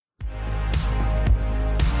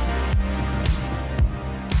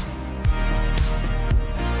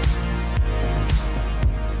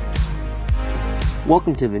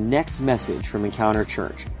Welcome to the next message from Encounter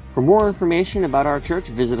Church. For more information about our church,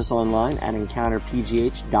 visit us online at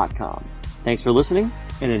encounterpgh.com. Thanks for listening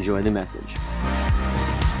and enjoy the message. How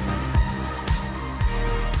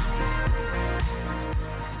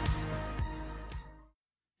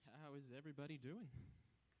is everybody doing?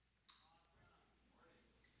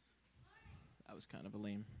 That was kind of a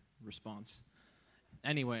lame response.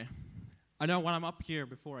 Anyway, I know when I'm up here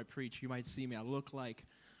before I preach, you might see me. I look like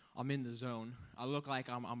I'm in the zone. I look like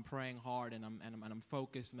I'm praying hard and I'm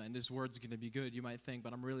focused and this word's going to be good, you might think,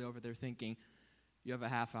 but I'm really over there thinking, you have a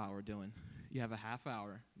half hour, Dylan. You have a half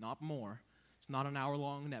hour, not more. It's not an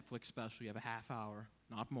hour-long Netflix special. You have a half hour,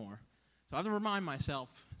 not more. So I have to remind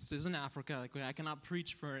myself, this is in Africa. Like, I cannot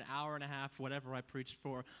preach for an hour and a half, whatever I preached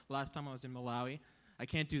for last time I was in Malawi. I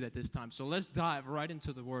can't do that this time. So let's dive right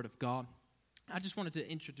into the Word of God. I just wanted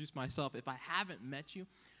to introduce myself. If I haven't met you,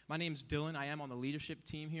 my name's Dylan. I am on the leadership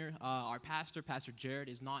team here. Our pastor, Pastor Jared,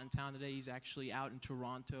 is not in town today. He's actually out in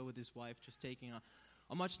Toronto with his wife, just taking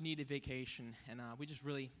a much-needed vacation. And we just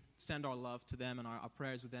really send our love to them and our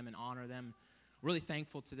prayers with them and honor them. Really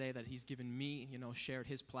thankful today that he's given me, shared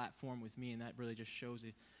his platform with me, and that really just shows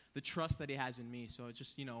the trust that he has in me. So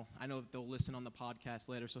just, I know that they'll listen on the podcast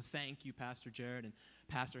later. So thank you, Pastor Jared and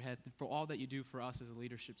Pastor Heath, for all that you do for us as a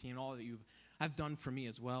leadership team and all that you have done for me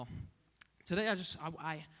as well. Today,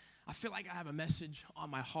 I feel like I have a message on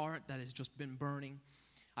my heart that has just been burning.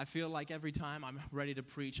 I feel like every time I'm ready to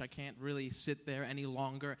preach, I can't really sit there any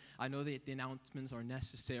longer. I know that the announcements are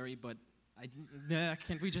necessary, but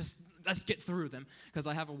let's get through them, because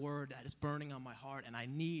I have a word that is burning on my heart, and I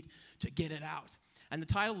need to get it out. And the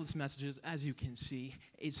title of this message is, as you can see,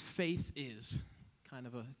 is Faith Is. Kind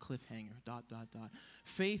of a cliffhanger, ...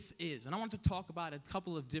 Faith is. And I want to talk about a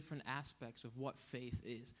couple of different aspects of what faith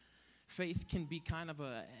is. Faith can be kind of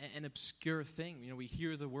an obscure thing. We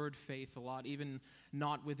hear the word faith a lot, even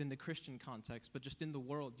not within the Christian context, but just in the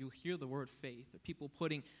world. You'll hear the word faith. People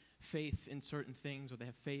putting faith in certain things, or they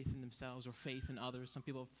have faith in themselves or faith in others. Some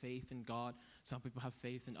people have faith in God. Some people have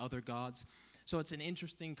faith in other gods. So it's an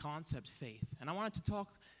interesting concept, faith. And I wanted to talk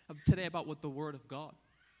today about what the Word of God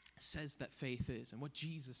says that faith is and what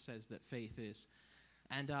Jesus says that faith is.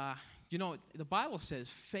 And, the Bible says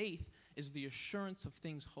faith is the assurance of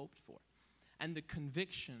things hoped for and the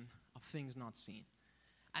conviction of things not seen.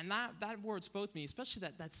 And that word spoke to me, especially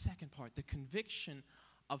that second part, the conviction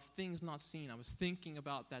of things not seen. I was thinking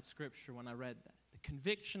about that scripture when I read that. The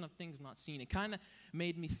conviction of things not seen. It kind of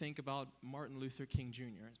made me think about Martin Luther King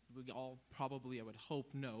Jr. As we all probably, I would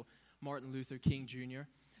hope, know Martin Luther King Jr.,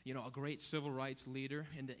 a great civil rights leader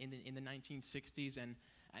in the 1960s. And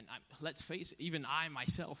let's face it, even I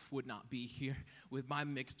myself would not be here with my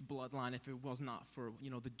mixed bloodline if it was not for,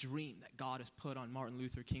 the dream that God has put on Martin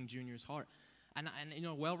Luther King Jr.'s heart. And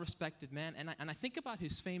well-respected man. And I think about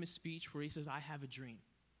his famous speech where he says, I have a dream.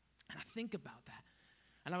 And I think about that.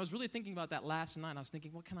 And I was really thinking about that last night. I was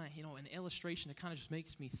thinking, what can I, an illustration that kind of just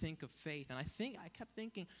makes me think of faith. And I kept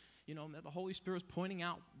thinking, that the Holy Spirit was pointing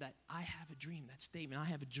out that I have a dream, that statement, I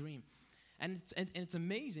have a dream. And it's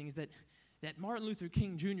amazing is that Martin Luther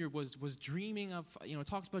King Jr. was dreaming of,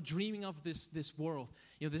 talks about dreaming of this world,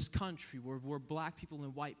 this country where black people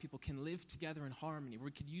and white people can live together in harmony, where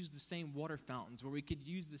we could use the same water fountains, where we could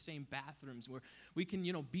use the same bathrooms, where we can,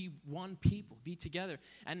 be one people, be together.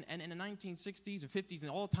 And in the 1960s or 50s and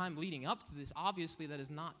all the time leading up to this, obviously that is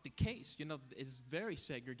not the case. It's very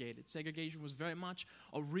segregated. Segregation was very much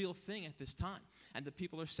a real thing at this time, and the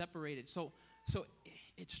people are separated. So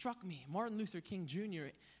it struck me, Martin Luther King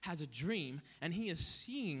Jr. has a dream, and he is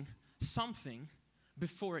seeing something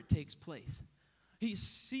before it takes place. He's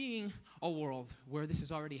seeing a world where this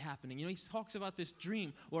is already happening. He talks about this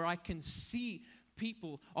dream where I can see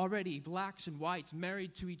people already, blacks and whites,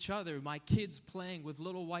 married to each other, my kids playing with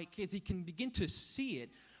little white kids. He can begin to see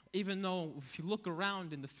it, even though if you look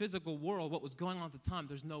around in the physical world, what was going on at the time,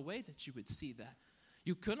 there's no way that you would see that.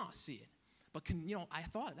 You could not see it. But, I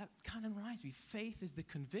thought that kind of reminds me, faith is the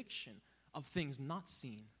conviction of things not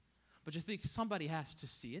seen. But you think somebody has to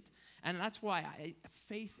see it. And that's why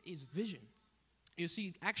faith is vision. You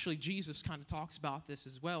see, actually, Jesus kind of talks about this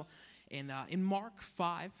as well. In Mark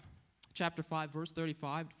 5, chapter 5, verse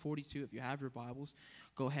 35 to 42, if you have your Bibles,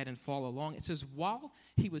 go ahead and follow along. It says, while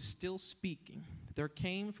he was still speaking, there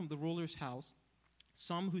came from the ruler's house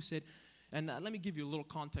some who said, and let me give you a little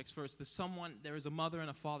context first. There is a mother and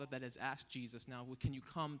a father that has asked Jesus, now, can you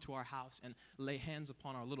come to our house and lay hands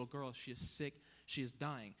upon our little girl? She is sick. She is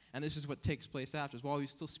dying. And this is what takes place after. While he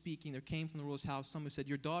was still speaking, there came from the ruler's house some who said,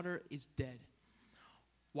 your daughter is dead.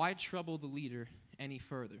 Why trouble the leader any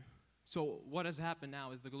further? So what has happened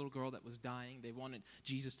now is the little girl that was dying, they wanted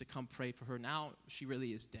Jesus to come pray for her. Now she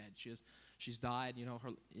really is dead. She's died,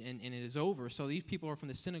 and it is over. So these people are from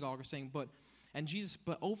the synagogue are saying, but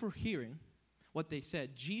overhearing what they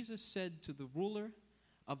said, Jesus said to the ruler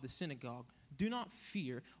of the synagogue, "Do not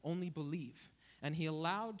fear, only believe." And he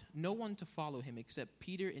allowed no one to follow him except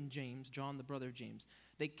Peter and James, John the brother of James.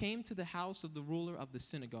 They came to the house of the ruler of the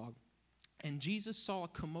synagogue, and Jesus saw a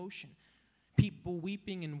commotion, people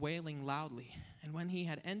weeping and wailing loudly. And when he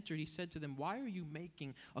had entered, he said to them, "Why are you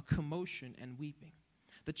making a commotion and weeping?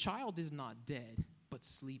 The child is not dead, but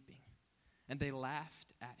sleeping." And they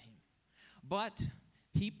laughed at him. But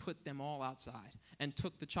he put them all outside and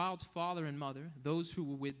took the child's father and mother, those who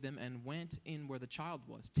were with them, and went in where the child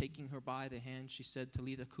was. Taking her by the hand, she said,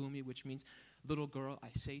 "Talitha Kumi," which means, "Little girl,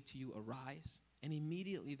 I say to you, arise." And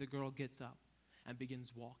immediately the girl gets up and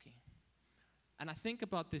begins walking. And I think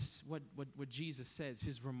about this, what Jesus says,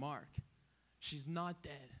 his remark. She's not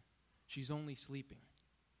dead. She's only sleeping.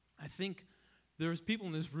 I think there's people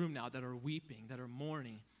in this room now that are weeping, that are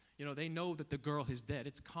mourning. They know that the girl is dead.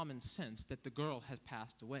 It's common sense that the girl has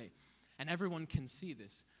passed away. And everyone can see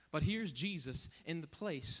this. But here's Jesus in the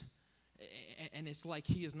place, and it's like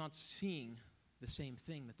he is not seeing the same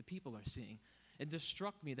thing that the people are seeing. It just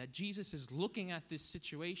struck me that Jesus is looking at this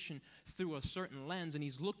situation through a certain lens, and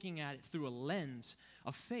he's looking at it through a lens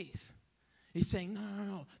of faith. He's saying,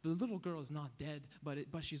 no, the little girl is not dead,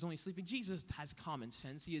 but she's only sleeping. Jesus has common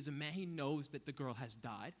sense. He is a man. He knows that the girl has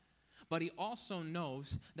died. But he also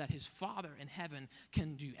knows that his Father in heaven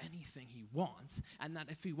can do anything he wants, and that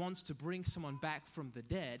if he wants to bring someone back from the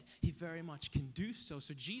dead, he very much can do so.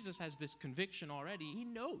 So Jesus has this conviction already. He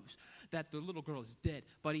knows that the little girl is dead,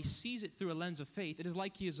 but he sees it through a lens of faith. It is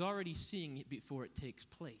like he is already seeing it before it takes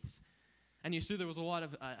place. And you see there was a lot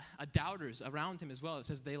of doubters around him as well. It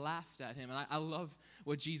says they laughed at him. And I love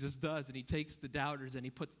what Jesus does, and he takes the doubters and he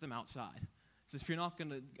puts them outside. If you're not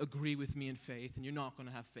going to agree with me in faith and you're not going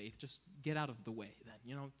to have faith, just get out of the way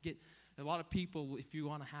then. Get a lot of people, if you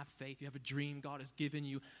want to have faith, you have a dream, God has given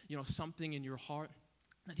you, something in your heart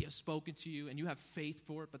that he has spoken to you and you have faith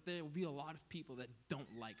for it, but there will be a lot of people that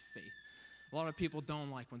don't like faith. A lot of people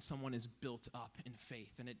don't like when someone is built up in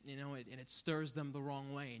faith, and it stirs them the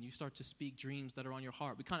wrong way, and you start to speak dreams that are on your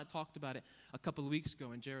heart. We kind of talked about it a couple of weeks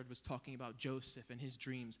ago, and Jared was talking about Joseph and his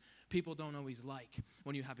dreams. People don't always like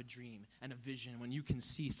when you have a dream and a vision, when you can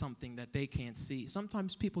see something that they can't see.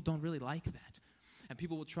 Sometimes people don't really like that, and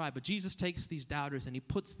people will try, but Jesus takes these doubters and he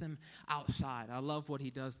puts them outside. I love what he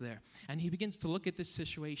does there, and he begins to look at this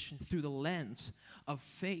situation through the lens of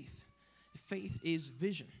faith. Faith is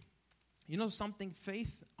vision. Something?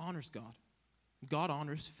 Faith honors God. God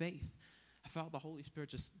honors faith. I felt the Holy Spirit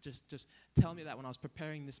just tell me that when I was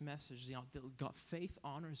preparing this message. God, faith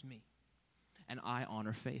honors me, and I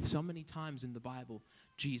honor faith. So many times in the Bible,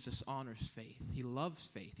 Jesus honors faith. He loves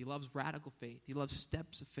faith. He loves radical faith. He loves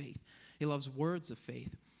steps of faith. He loves words of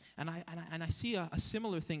faith. And I see a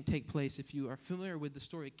similar thing take place if you are familiar with the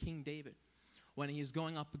story of King David when he is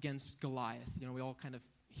going up against Goliath. We all kind of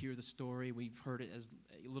hear the story. We've heard it as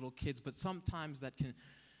little kids, but sometimes that can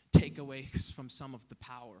take away from some of the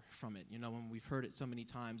power from it. When we've heard it so many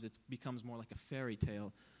times, it becomes more like a fairy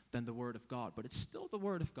tale than the Word of God. But it's still the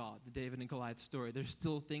Word of God, the David and Goliath story. There's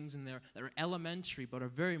still things in there that are elementary but are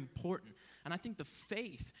very important. And I think the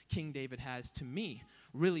faith King David has, to me,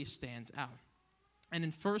 really stands out. And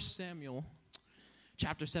in 1 Samuel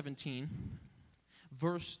chapter 17,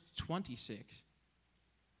 verse 26,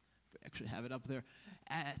 I actually have it up there.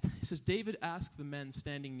 It says, David asked the men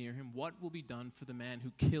standing near him, "What will be done for the man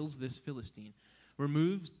who kills this Philistine,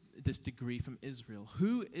 removes this degree from Israel?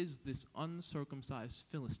 Who is this uncircumcised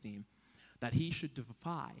Philistine that he should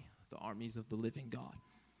defy the armies of the living God?"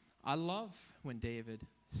 I love when David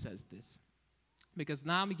says this, because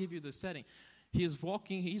now let me give you the setting. He is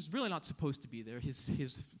walking. He's really not supposed to be there.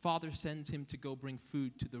 His father sends him to go bring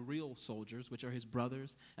food to the real soldiers, which are his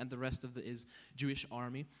brothers and the rest of his Jewish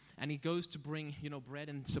army. And he goes to bring, bread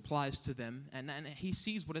and supplies to them. And he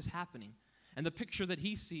sees what is happening. And the picture that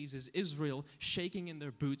he sees is Israel shaking in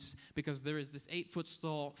their boots because there is this 8-foot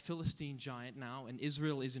tall Philistine giant now, and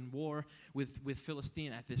Israel is in war with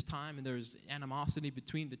Philistine at this time, and there's animosity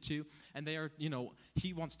between the two. And they are,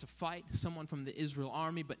 he wants to fight someone from the Israel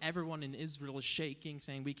army, but everyone in Israel is shaking,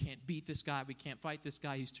 saying, "We can't beat this guy, we can't fight this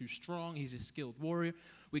guy, he's too strong, he's a skilled warrior,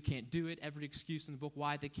 we can't do it." Every excuse in the book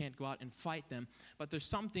why they can't go out and fight them. But there's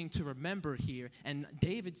something to remember here, and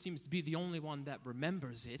David seems to be the only one that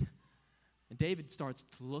remembers it. And David starts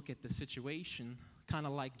to look at the situation, kind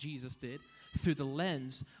of like Jesus did, through the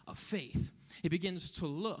lens of faith. He begins to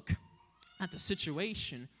look at the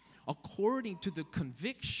situation according to the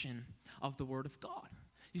conviction of the word of God.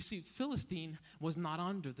 You see, Philistine was not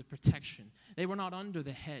under the protection. They were not under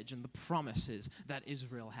the hedge and the promises that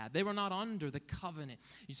Israel had. They were not under the covenant.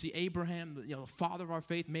 You see, Abraham, the father of our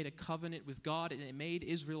faith, made a covenant with God, and it made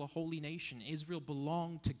Israel a holy nation. Israel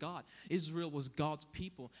belonged to God. Israel was God's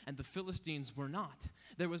people, and the Philistines were not.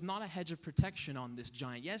 There was not a hedge of protection on this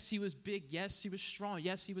giant. Yes, he was big. Yes, he was strong.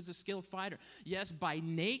 Yes, he was a skilled fighter. Yes, by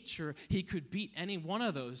nature, he could beat any one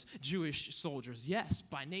of those Jewish soldiers. Yes,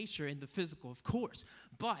 by nature, in the physical, of course.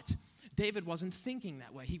 But David wasn't thinking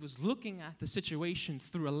that way. He was looking at the situation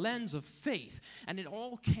through a lens of faith. And it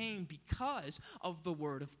all came because of the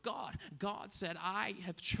word of God. God said, I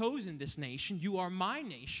have chosen this nation. You are my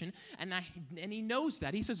nation. And he knows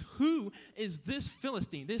that. He says, who is this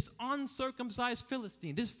Philistine, this uncircumcised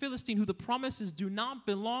Philistine, this Philistine who the promises do not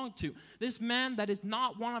belong to, this man that is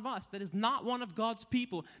not one of us, that is not one of God's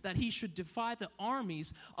people, that he should defy the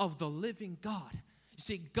armies of the living God? You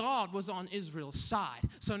see, God was on Israel's side.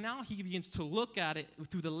 So now he begins to look at it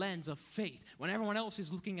through the lens of faith. When everyone else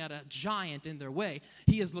is looking at a giant in their way,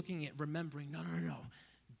 he is looking at remembering, no.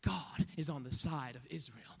 God is on the side of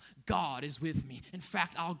Israel. God is with me. In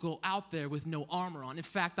fact, I'll go out there with no armor on. In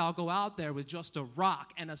fact, I'll go out there with just a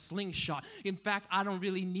rock and a slingshot. In fact, I don't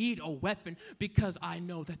really need a weapon because I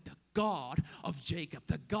know that the God of Jacob,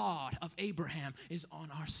 the God of Abraham is on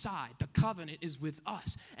our side. The covenant is with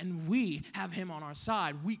us, and we have him on our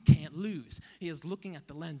side. We can't lose. He is looking at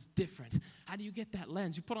the lens different. How do you get that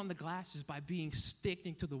lens? You put on the glasses by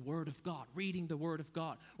sticking to the Word of God, reading the Word of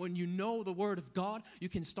God. When you know the Word of God, you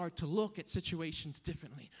can start to look at situations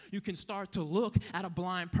differently. You can start to look at a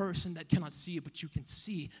blind person that cannot see it, but you can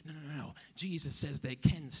see. No. Jesus says they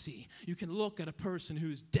can see. You can look at a person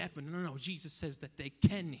who's deaf, but no. Jesus says that they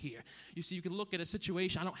can hear. You see, you can look at a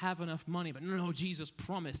situation, I don't have enough money, but no, Jesus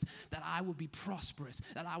promised that I will be prosperous,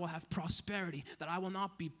 that I will have prosperity, that I will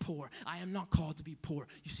not be poor. I am not called to be poor.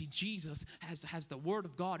 You see, Jesus has the Word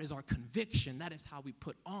of God as our conviction. That is how we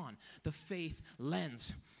put on the faith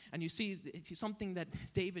lens. And you see, something that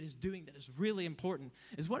David is doing that is really important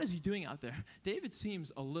is, what is he doing out there? David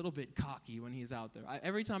seems a little bit cocky when he's out there.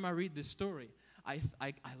 Every time I read this story, I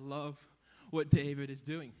love what David is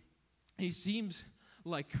doing. He seems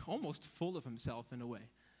like almost full of himself in a way.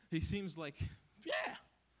 He seems like, yeah,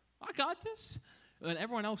 I got this. And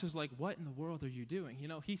everyone else is like, what in the world are you doing? You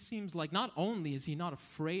know, he seems like not only is he not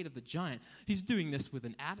afraid of the giant, he's doing this with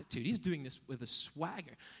an attitude. He's doing this with a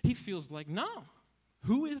swagger. He feels like, no,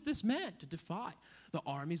 who is this man to defy the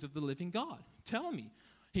armies of the living God? Tell me.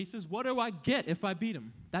 He says, what do I get if I beat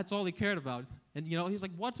him? That's all he cared about. And, he's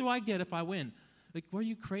like, what do I get if I win? Like, were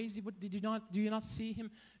you crazy? Do you not see him?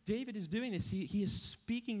 David is doing this. He is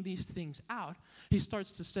speaking these things out. He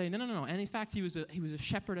starts to say, no. And in fact, he was a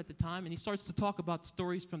shepherd at the time, and he starts to talk about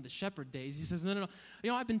stories from the shepherd days. He says, no.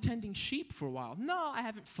 I've been tending sheep for a while. No, I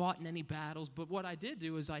haven't fought in any battles, but what I did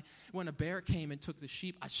do is when a bear came and took the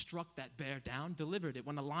sheep, I struck that bear down, delivered it.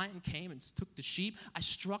 When a lion came and took the sheep, I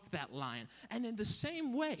struck that lion. And in the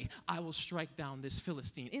same way, I will strike down this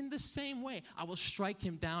Philistine. In the same way, I will strike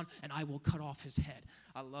him down, and I will cut off his head.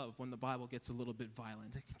 I love when the Bible gets a little bit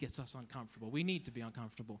violent. It gets us uncomfortable. We need to be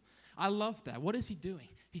uncomfortable. I love that. What is he doing?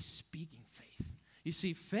 He's speaking faith. You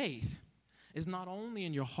see, faith is not only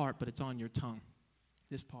in your heart, but it's on your tongue.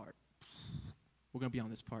 This part. We're going to be on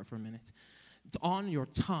this part for a minute. It's on your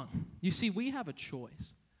tongue. You see, we have a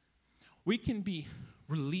choice. We can be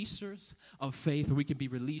releasers of faith, or we can be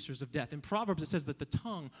releasers of death. In Proverbs, it says that the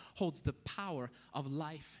tongue holds the power of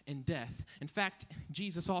life and death. In fact,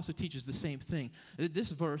 Jesus also teaches the same thing. This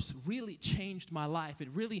verse really changed my life. It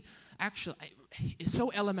really, it's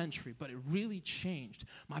so elementary, but it really changed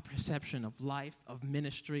my perception of life, of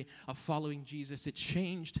ministry, of following Jesus. It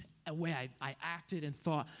changed the way I acted and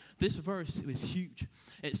thought. This verse was huge.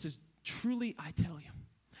 It says, truly I tell you,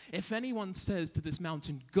 if anyone says to this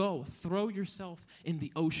mountain, go, throw yourself in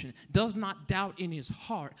the ocean, does not doubt in his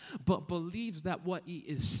heart, but believes that what he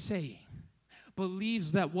is saying,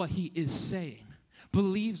 believes that what he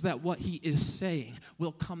is saying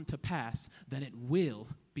will come to pass, then it will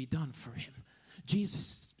be done for him.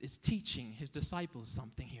 Jesus is teaching his disciples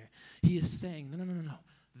something here. He is saying, no.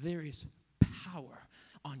 There is power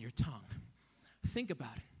on your tongue. Think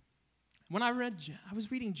about it. When I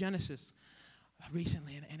was reading Genesis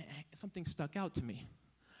recently, and something stuck out to me.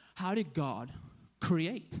 How did God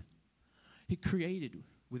create? He created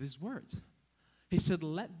with his words. He said,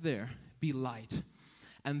 let there be light,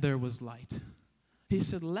 and there was light. He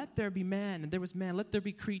said, let there be man, and there was man. Let there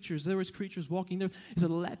be creatures. There was creatures walking there. He said,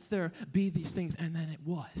 let there be these things, and then it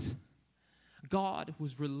was. God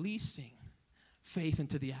was releasing faith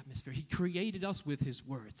into the atmosphere. He created us with his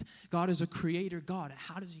words. God is a creator God.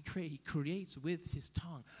 How does he create? He creates with his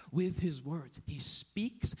tongue, with his words. He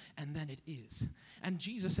speaks, and then it is. And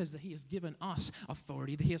Jesus says that he has given us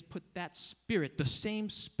authority, that he has put that spirit, the same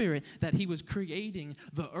spirit that he was creating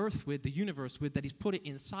the earth with, the universe with, that he's put it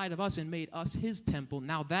inside of us and made us his temple.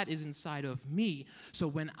 Now that is inside of me. So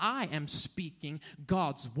when I am speaking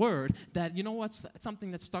God's word, that, you know what's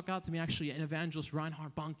something that stuck out to me actually, an evangelist,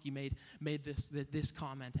 Reinhard Bonnke, made this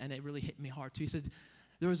comment, and it really hit me hard too. He says,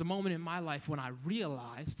 there was a moment in my life when I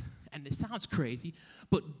realized, and it sounds crazy,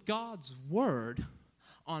 but God's word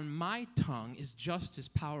on my tongue is just as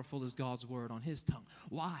powerful as God's word on his tongue.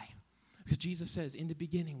 Why? Because Jesus says, in the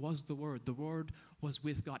beginning was the Word was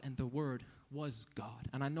with God, and the Word was God.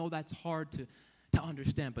 And I know that's hard to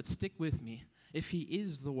understand, but stick with me. If he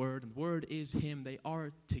is the Word, and the Word is him, they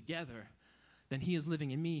are together, then he is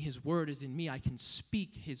living in me, his word is in me. I can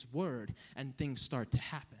speak his word, and things start to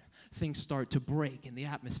happen. Things start to break in the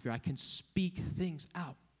atmosphere. I can speak things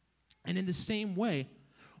out. And in the same way,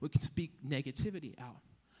 we can speak negativity out.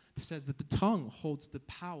 It says that the tongue holds the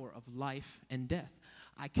power of life and death.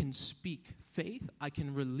 I can speak faith. I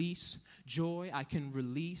can release joy. I can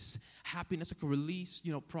release happiness. I can release,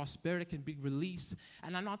 prosperity. I can be released.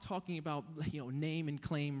 And I'm not talking about, name and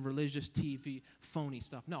claim religious TV, phony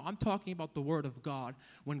stuff. No, I'm talking about the word of God.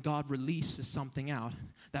 When God releases something out,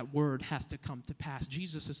 that word has to come to pass.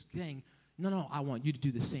 Jesus is saying, no, I want you to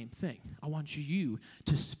do the same thing. I want you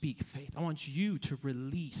to speak faith. I want you to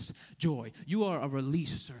release joy. You are a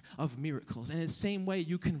releaser of miracles. And in the same way,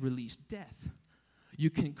 you can release death. You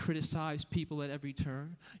can criticize people at every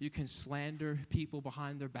turn. You can slander people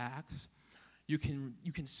behind their backs. You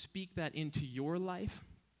can speak that into your life.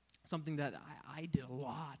 Something that I did a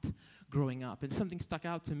lot growing up. And something stuck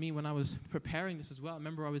out to me when I was preparing this as well. I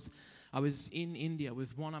remember I was in India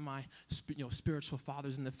with one of my spiritual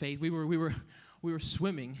fathers in the faith. We were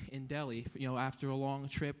swimming in Delhi, after a long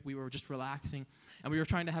trip. We were just relaxing, and we were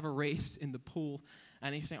trying to have a race in the pool.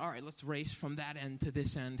 And he was saying, all right, let's race from that end to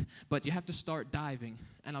this end, but you have to start diving.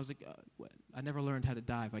 And I was like, I never learned how to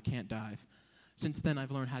dive. I can't dive. Since then, I've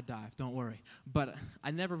learned how to dive. Don't worry. But I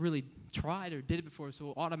never really tried or did it before,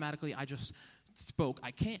 so automatically I just spoke, I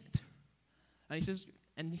can't. And he says,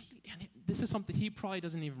 and this is something, he probably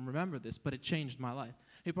doesn't even remember this, but it changed my life.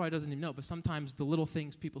 He probably doesn't even know, but sometimes the little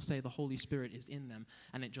things people say, the Holy Spirit is in them,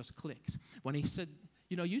 and it just clicks. When he said,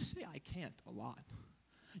 you say I can't a lot.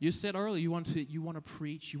 You said earlier you want to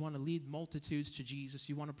preach, you want to lead multitudes to Jesus,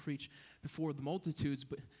 you want to preach before the multitudes,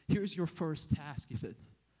 but here's your first task. He said,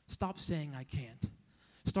 stop saying I can't.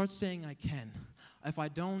 Start saying I can. If I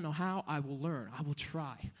don't know how, I will learn. I will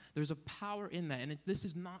try. There's a power in that. And this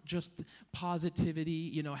is not just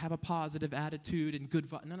positivity, have a positive attitude and good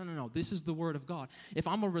vibes. No. This is the word of God. If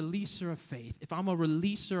I'm a releaser of faith, if I'm a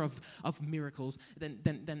releaser of miracles,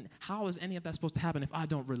 then how is any of that supposed to happen if I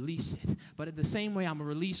don't release it? But in the same way, I'm a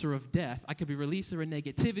releaser of death. I could be a releaser of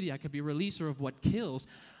negativity. I could be a releaser of what kills.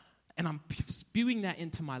 And I'm spewing that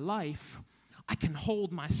into my life. I can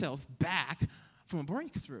hold myself back from a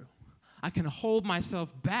breakthrough. I can hold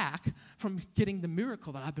myself back from getting the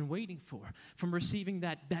miracle that I've been waiting for, from receiving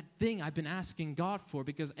that thing I've been asking God for,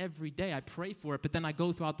 because every day I pray for it, but then I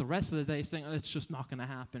go throughout the rest of the day saying, it's just not going to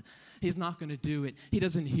happen. He's not going to do it. He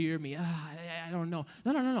doesn't hear me. I don't know.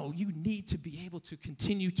 No. You need to be able to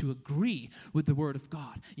continue to agree with the word of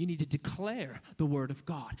God. You need to declare the word of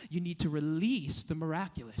God. You need to release the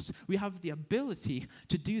miraculous. We have the ability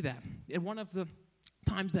to do that. And one of the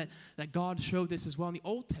times that God showed this as well in the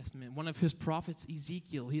Old Testament. One of his prophets,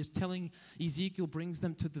 Ezekiel, he is telling Ezekiel, brings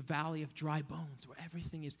them to the valley of dry bones where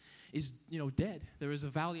everything is dead. There is a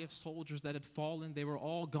valley of soldiers that had fallen. They were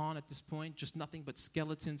all gone at this point, just nothing but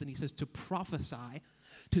skeletons. And he says to prophesy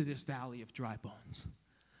to this valley of dry bones.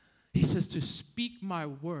 He says to speak my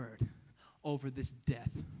word over this death.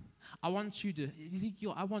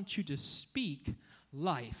 Ezekiel, I want you to speak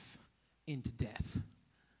life into death.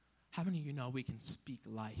 How many of you know we can speak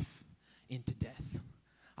life into death?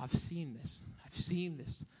 I've seen this. I've seen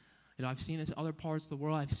this in other parts of the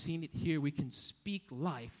world. I've seen it here. We can speak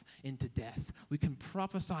life into death. We can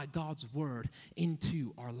prophesy God's word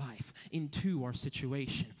into our life, into our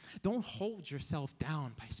situation. Don't hold yourself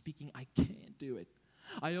down by speaking, I can't do it.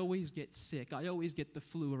 I always get sick. I always get the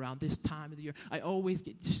flu around this time of the year. I always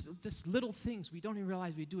get just little things. We don't even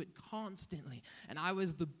realize we do it constantly. And I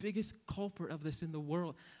was the biggest culprit of this in the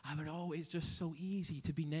world. I would always just so easy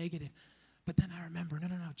to be negative. But then I remember, no.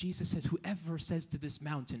 Jesus says, whoever says to this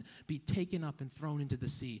mountain, be taken up and thrown into the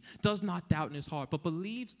sea, does not doubt in his heart, but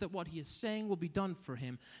believes that what he is saying will be done for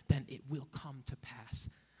him, then it will come to pass.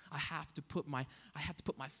 I have to put my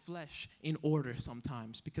flesh in order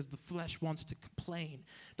sometimes, because the flesh wants to complain,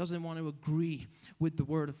 doesn't want to agree with the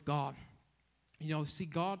word of God. See,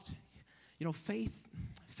 God, faith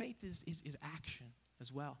is action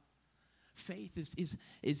as well. Faith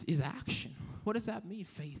is action. What does that mean?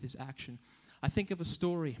 Faith is action. I think of a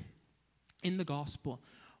story in the gospel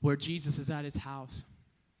where Jesus is at his house,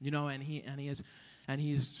 and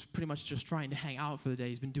he's pretty much just trying to hang out for the day.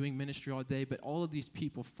 He's been doing ministry all day, but all of these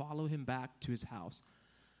people follow him back to his house.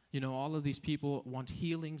 All of these people want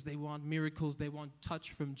healings, they want miracles, they want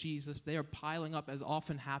touch from Jesus. They are piling up, as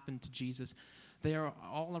often happened to Jesus. They are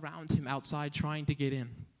all around him outside trying to get in.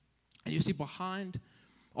 And you see, behind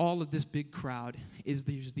all of this big crowd is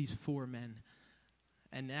these four men.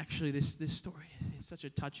 And actually, this story is such a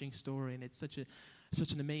touching story, and it's such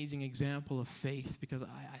an amazing example of faith, because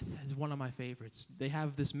it's one of my favorites. They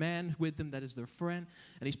have this man with them that is their friend,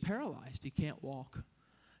 and he's paralyzed. He can't walk,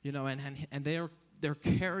 and they're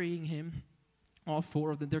carrying him, all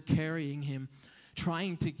four of them. They're carrying him,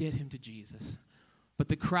 trying to get him to Jesus. But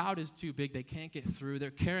the crowd is too big. They can't get through. They're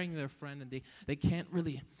carrying their friend, and they can't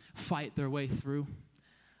really fight their way through.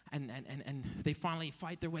 And they finally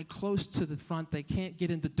fight their way close to the front. They can't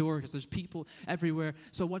get in the door because there's people everywhere.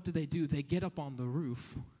 So what do? They get up on the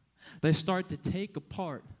roof. They start to take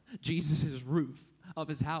apart Jesus' roof of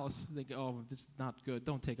his house. They go, oh, this is not good.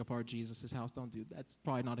 Don't take apart Jesus' house. Don't do that. That's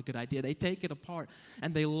probably not a good idea. They take it apart,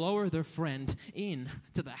 and they lower their friend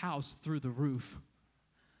into the house through the roof.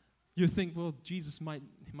 You think, well, Jesus might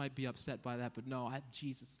be upset by that, but no,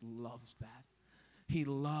 Jesus loves that. He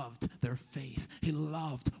loved their faith. He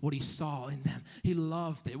loved what he saw in them. He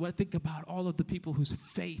loved it. Well, think about all of the people whose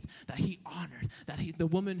faith that he honored. The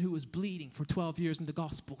woman who was bleeding for 12 years in the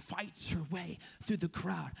gospel fights her way through the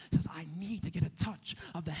crowd. Says, I need to get a touch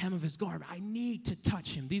of the hem of his garment. I need to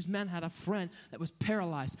touch him. These men had a friend that was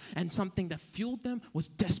paralyzed, and something that fueled them was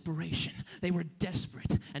desperation. They were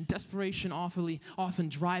desperate, and desperation often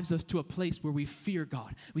drives us to a place where we fear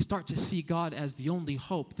God. We start to see God as the only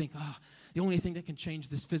hope. Think, the only thing that can change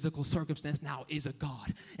this physical circumstance now is a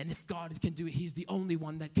God. And if God can do it, he's the only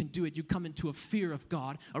one that can do it. You come into a fear of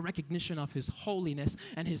God, a recognition of his holiness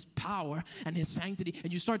and his power and his sanctity,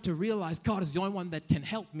 and you start to realize God is the only one that can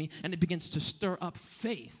help me, and it begins to stir up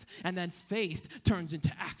faith. And then faith turns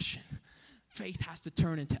into action. Faith has to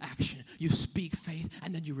turn into action. You speak faith,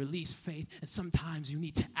 and then you release faith, and sometimes you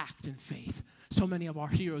need to act in faith. So many of our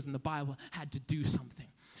heroes in the Bible had to do something.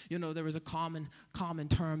 There was a common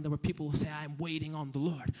term where people will say, I'm waiting on the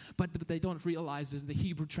Lord. But they don't realize is the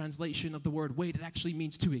Hebrew translation of the word wait. It actually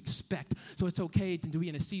means to expect. So it's okay to be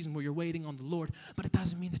in a season where you're waiting on the Lord, but it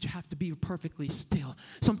doesn't mean that you have to be perfectly still.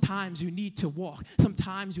 Sometimes you need to walk.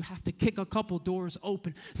 Sometimes you have to kick a couple doors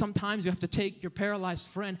open. Sometimes you have to take your paralyzed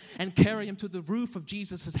friend and carry him to the roof of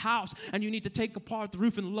Jesus' house, and you need to take apart the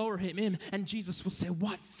roof and lower him in, and Jesus will say,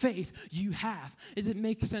 what faith you have. Does it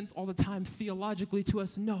make sense all the time theologically to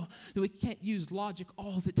us? No. We can't use logic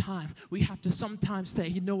all the time. We have to sometimes say,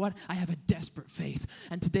 you know what? I have a desperate faith.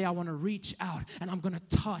 And today I want to reach out and I'm going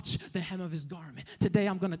to touch the hem of his garment. Today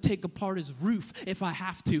I'm going to take apart his roof if I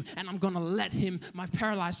have to. And I'm going to let my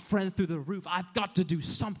paralyzed friend through the roof. I've got to do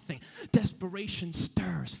something. Desperation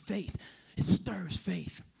stirs faith. It stirs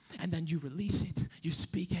faith. And then you release it. You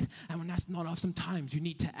speak it. And when that's not enough, sometimes you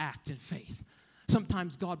need to act in faith.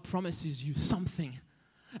 Sometimes God promises you something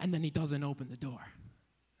and then he doesn't open the door.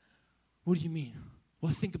 What do you mean?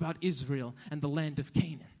 Well, think about Israel and the land of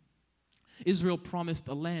Canaan. Israel promised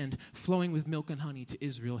a land flowing with milk and honey to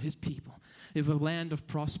Israel, his people. It was a land of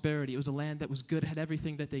prosperity. It was a land that was good, had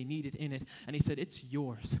everything that they needed in it. And he said, it's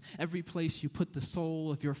yours. Every place you put the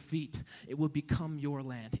sole of your feet, it will become your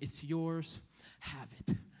land. It's yours. Have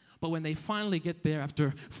it. But when they finally get there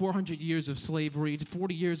after 400 years of slavery,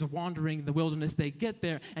 40 years of wandering in the wilderness, they get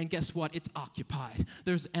there, and guess what? It's occupied.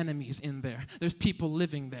 There's enemies in there. There's people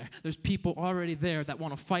living there. There's people already there that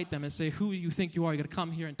want to fight them and say, who do you think you are? You're going to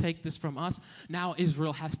come here and take this from us? Now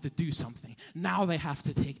Israel has to do something. Now they have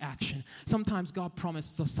to take action. Sometimes God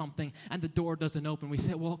promises us something, and the door doesn't open. We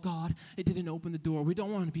say, well, God, it didn't open the door. We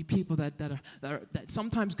don't want to be people that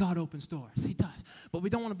sometimes God opens doors. He does. But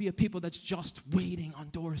we don't want to be a people that's just waiting on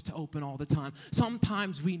doors to open all the time.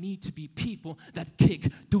 Sometimes we need to be people that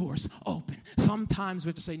kick doors open. Sometimes we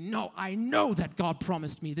have to say, no, I know that God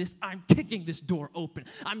promised me this. I'm kicking this door open.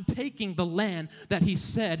 I'm taking the land that he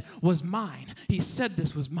said was mine. He said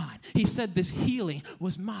this was mine. He said this healing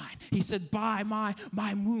was mine. He said, by my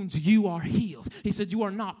wounds you are healed. He said, you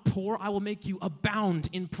are not poor. I will make you abound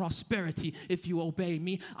in prosperity if you obey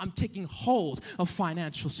me. I'm taking hold of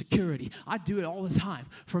financial security. I do it all the time.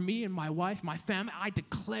 For me and my wife, my family, I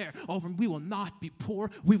declare declare over them, we will not be poor.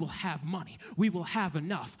 We will have money. We will have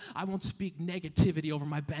enough. I won't speak negativity over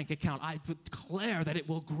my bank account. I declare that it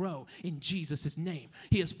will grow in Jesus' name.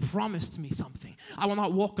 He has promised me something. I will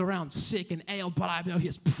not walk around sick and ailed, but I know He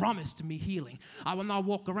has promised me healing. I will not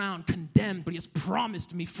walk around condemned, but He has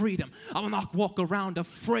promised me freedom. I will not walk around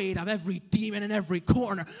afraid of every demon in every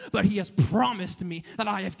corner, but He has promised me that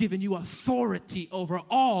I have given you authority over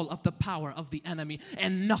all of the power of the enemy,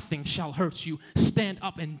 and nothing shall hurt you. Stand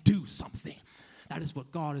up and do something. That is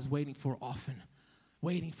what God is waiting for often,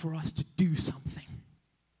 waiting for us to do something.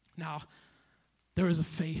 Now, there is a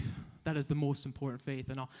faith that is the most important faith,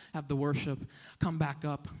 and I'll have the worship come back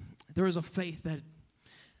up. There is a faith that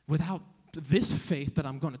without this faith that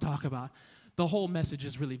I'm going to talk about, the whole message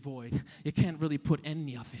is really void. You can't really put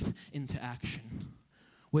any of it into action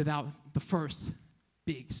without the first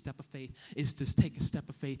big step of faith is to take a step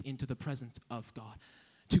of faith into the presence of God,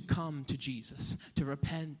 to come to Jesus, to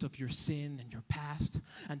repent of your sin and your past,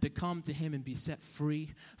 and to come to Him and be set free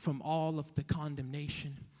from all of the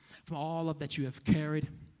condemnation, from all of that you have carried.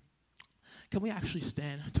 Can we actually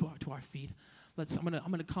stand to our feet? I'm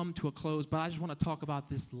gonna come to a close, but I just want to talk about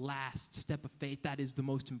this last step of faith. That is the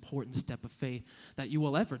most important step of faith that you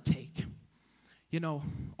will ever take. You know,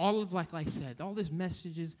 like I said, all this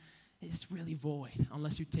messages is really void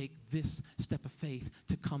unless you take this step of faith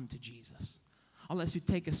to come to Jesus. Unless you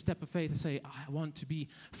take a step of faith and say, I want to be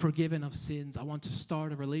forgiven of sins. I want to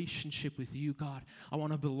start a relationship with you, God. I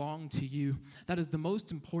want to belong to you. That is the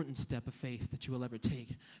most important step of faith that you will ever take.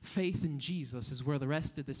 Faith in Jesus is where the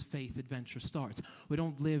rest of this faith adventure starts. We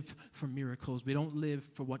don't live for miracles. We don't live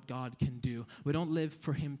for what God can do. We don't live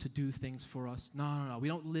for Him to do things for us. No. We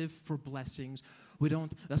don't live for blessings.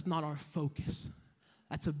 That's not our focus.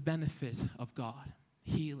 That's a benefit of God.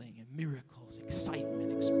 Healing and miracles,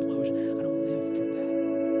 excitement, explosion. I don't live for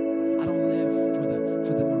that. I don't live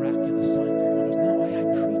for the miraculous signs and wonders. No, I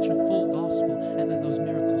preach a full gospel, and then those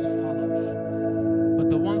miracles follow me. But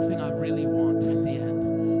the one thing I really want at the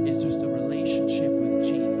end is just a relationship with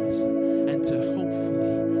Jesus, and to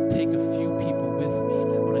hopefully take a few people with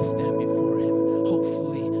me when I stand before Him.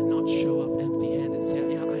 Hopefully not show up empty-handed.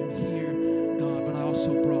 Say, yeah, I'm here, God, but I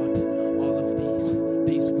also brought all of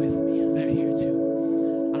these with me. They're here too.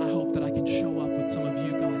 That I can show up with some of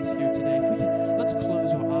you guys here today. If we can, let's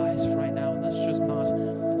close our eyes right now and let's just not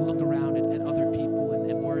look around at other people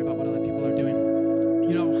and worry about what other people are doing.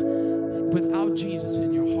 You know, without Jesus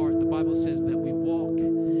in your heart, the Bible says that we walk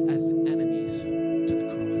as enemies to the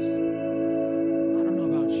cross. I don't know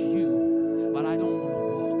about you, but I don't want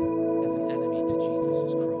to walk as an enemy to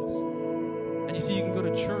Jesus' cross. And you see, you can go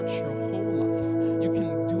to church your whole life. You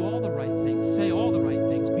can do all the right things, say all the right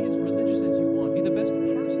things, be as religious as you want, be the best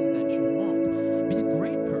person that you want, be a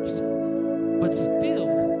great person. But still,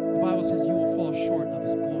 the Bible says you will fall short of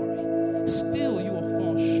His glory. Still, you will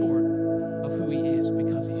fall short of who He is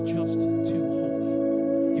because He's just too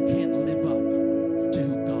holy. You can't live up to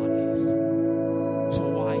who God is. So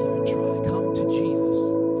why even try? Come to Jesus.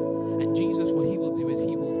 And Jesus, what He will do is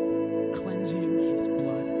He will cleanse you in His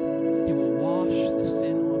blood. He will wash the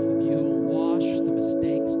sin off of you. He will wash the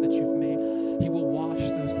mistakes that you've made. He will wash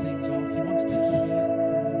those things off. He wants to heal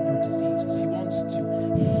your diseases. He wants to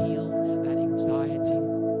heal that anxiety.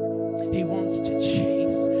 He wants to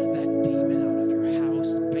chase that demon out of your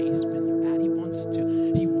house, basement you're at. He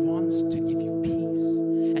wants to give you peace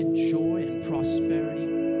and joy and prosperity.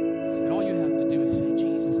 And all you have to do is say,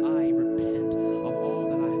 Jesus, I repent of all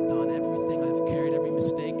that I have done, everything I've carried, every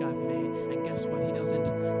mistake I've made. And guess what? He doesn't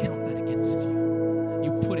count that against you.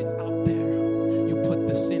 You put it out there. You put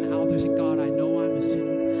the sin out there. Say, God, I know I'm a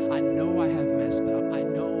sinner. I know I have messed up. I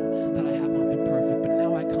know that I have not been perfect, but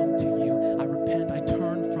now I come to you. I repent. I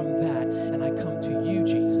turn from that, and I come to you,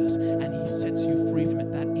 Jesus, and He sets you free from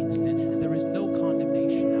it that instant. And there is no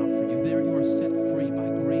condemnation now for you. There you are set free by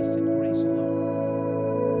grace and grace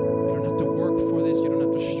alone. You don't have to work for this. You don't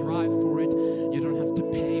have to strive for it. You don't have to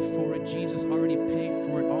pay for it. Jesus already paid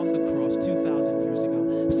for it on the cross 2,000 years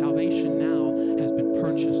ago. Salvation now has been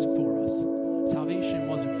purchased for us. Salvation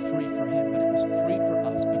wasn't free for Him, but it was free for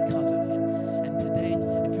us because of Him. And today,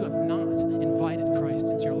 if you have not invited Christ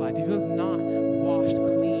into your life, if you have not washed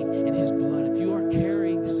clean in His blood, if you are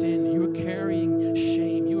carrying sin, you are carrying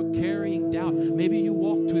shame, you are carrying doubt, maybe you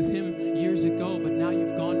walked with Him years ago, but now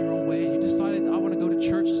you've gone your own way, and you decided, I want to go to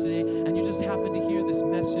church today, and you just happen to hear this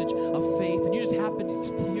message of faith, and you just happen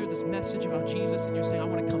to hear this message about Jesus, and you're saying, I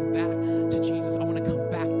want to come back to Jesus, I want to come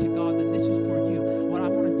back to God, then this is for you. What I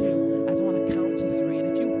want to do is I want to count to 3, and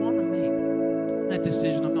if you want to make that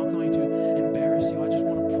decision, I'm not going to embarrass you, I just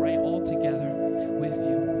want to pray all together with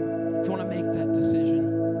you. If you want to make that decision,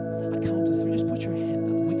 I count to 3, just put your hand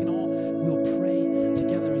up, and we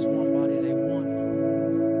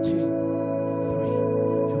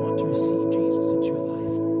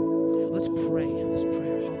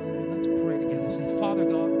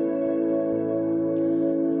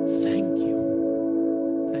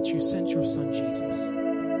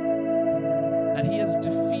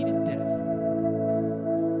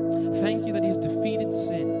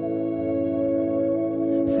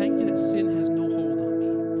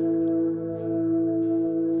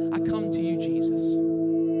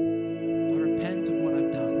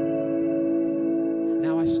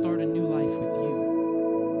Now I start a new life with you.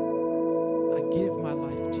 I give my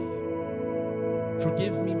life to you.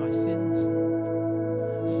 Forgive me my sins.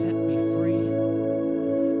 Set me free.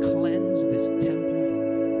 Cleanse this temple.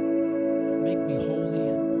 Make me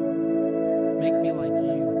holy. Make me like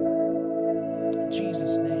you. In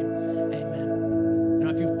Jesus' name, amen. You know,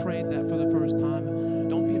 if you've prayed that for the first time,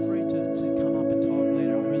 don't be afraid to come up and talk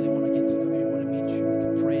later. I really want to get to know you. I want to meet you. We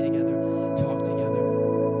can pray together, talk together.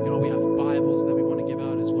 You know, we have Bibles that we want to give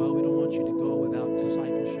out as well. We don't want you to go without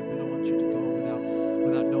discipleship. We don't want you to go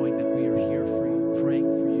without knowing that we are here for you, praying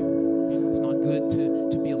for you. It's not good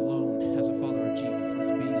to be alone as a follower of Jesus.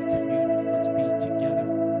 Let's be a community. Let's be together.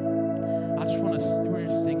 I just want to, we're going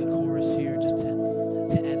to sing a chorus here just to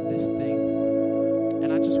end this thing.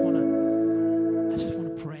 And I just want to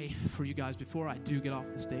pray for you guys. Before I do get off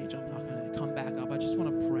the stage, I'm not going to come back up. I just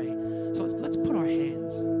want to pray. So let's put our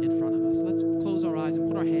hands in front of us. Let's close our eyes and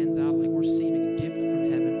put our hands out like we're receiving a gift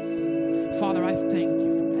from heaven. Father, I thank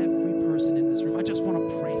you for every person in this room. I just want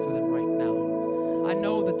to pray for them right now. I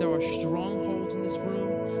know that there are strongholds in this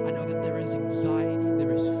room. I know that there is anxiety,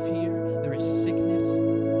 there is fear, there is sickness.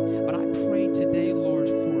 But I pray today, Lord,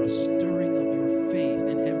 for a stirring of your faith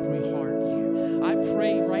in every heart here. I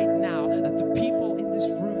pray right now that the people in this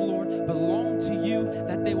room, Lord, belong to you,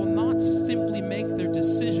 that they will not simply make their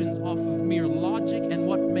decisions off of mere logic and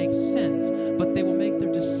what makes sense, but they will make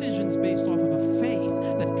their decisions based off of a faith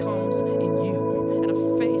that comes in you and a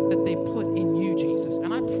faith that they put in you, Jesus.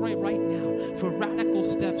 And I pray right now for radical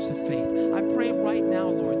steps of faith. I pray right now,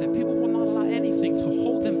 Lord, that people will not allow anything to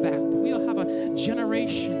hold them back, but we'll have a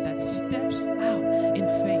generation that steps out in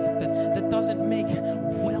faith, that doesn't make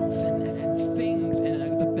wealth and things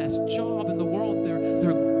and the best job in the world their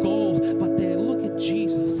goal, but they look at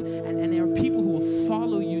Jesus and there are people who will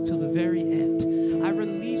follow you till the very end. I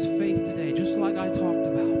release faith today, just like I talked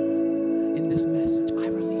about in this message. I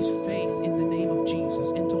release faith in the name of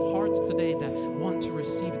Jesus into hearts today that want to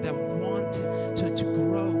receive it, that want to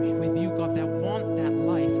grow with you, God, that want that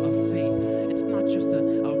life of faith. It's not just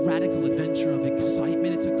a radical adventure of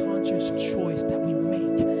excitement. It's a conscious choice that we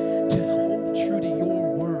make to hold true to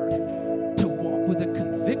your word, to walk with a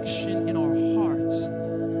conviction in our hearts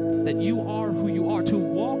that you are who you are, to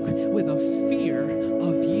walk with a fear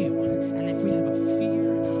of you. And if we have a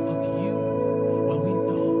fear of you, well, we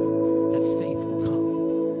know that faith will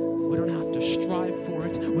come. We don't have to strive for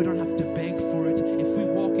it. We don't have to beg for it. If we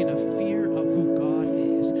walk in a fear of who God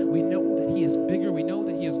is, we know that he is bigger. We know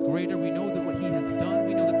that he is greater. We know that what he has done.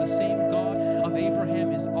 We know that the same God of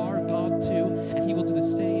Abraham is our God too, and he will do the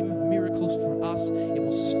same miracles for us. It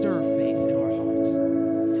will stir faith in our hearts.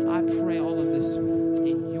 I pray all of this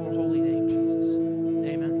in your holy name, Jesus.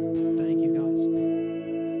 Amen. Thank you, guys.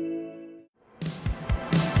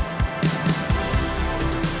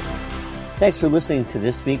 Thanks for listening to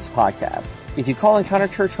this week's podcast. If you call Encounter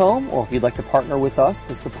Church home, or if you'd like to partner with us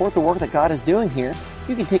to support the work that God is doing here,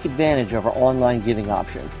 you can take advantage of our online giving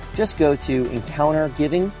option. Just go to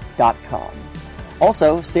encountergiving.com.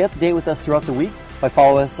 Also, stay up to date with us throughout the week by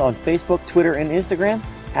following us on Facebook, Twitter, and Instagram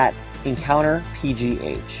at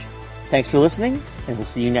EncounterPGH. Thanks for listening, and we'll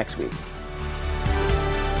see you next week.